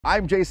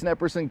I'm Jason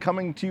Epperson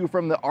coming to you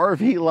from the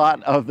RV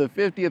lot of the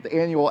 50th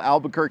annual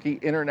Albuquerque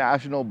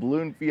International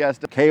Balloon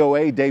Fiesta.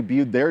 KOA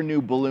debuted their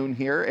new balloon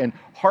here, and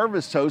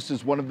Harvest Host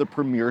is one of the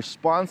premier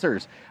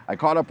sponsors. I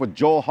caught up with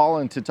Joel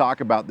Holland to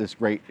talk about this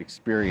great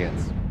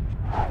experience.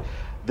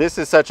 This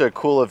is such a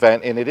cool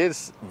event, and it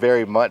is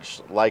very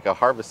much like a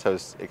Harvest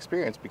Host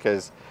experience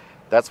because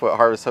that's what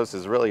Harvest Host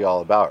is really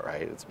all about,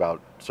 right? It's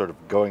about sort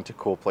of going to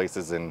cool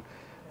places and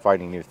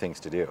finding new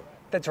things to do.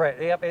 That's right.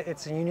 Yep,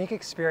 it's a unique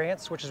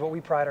experience, which is what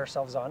we pride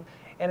ourselves on,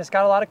 and it's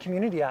got a lot of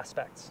community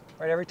aspects.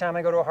 Right, every time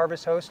I go to a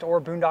Harvest Host or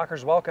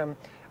Boondockers Welcome,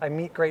 I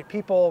meet great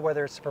people,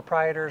 whether it's the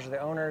proprietors or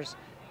the owners,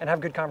 and have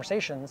good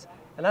conversations.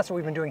 And that's what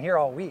we've been doing here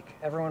all week.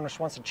 Everyone just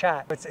wants to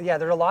chat. Yeah,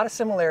 there are a lot of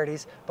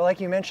similarities, but like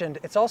you mentioned,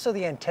 it's also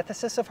the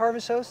antithesis of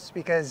Harvest Hosts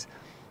because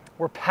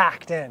we're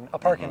packed in a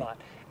parking lot,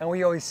 and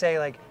we always say,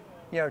 like,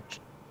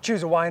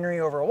 choose a winery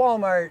over a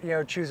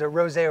Walmart, choose a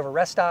rosé over a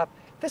rest stop.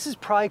 This is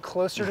probably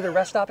closer to the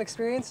rest stop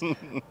experience,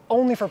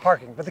 only for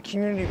parking, but the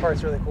community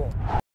part's really cool.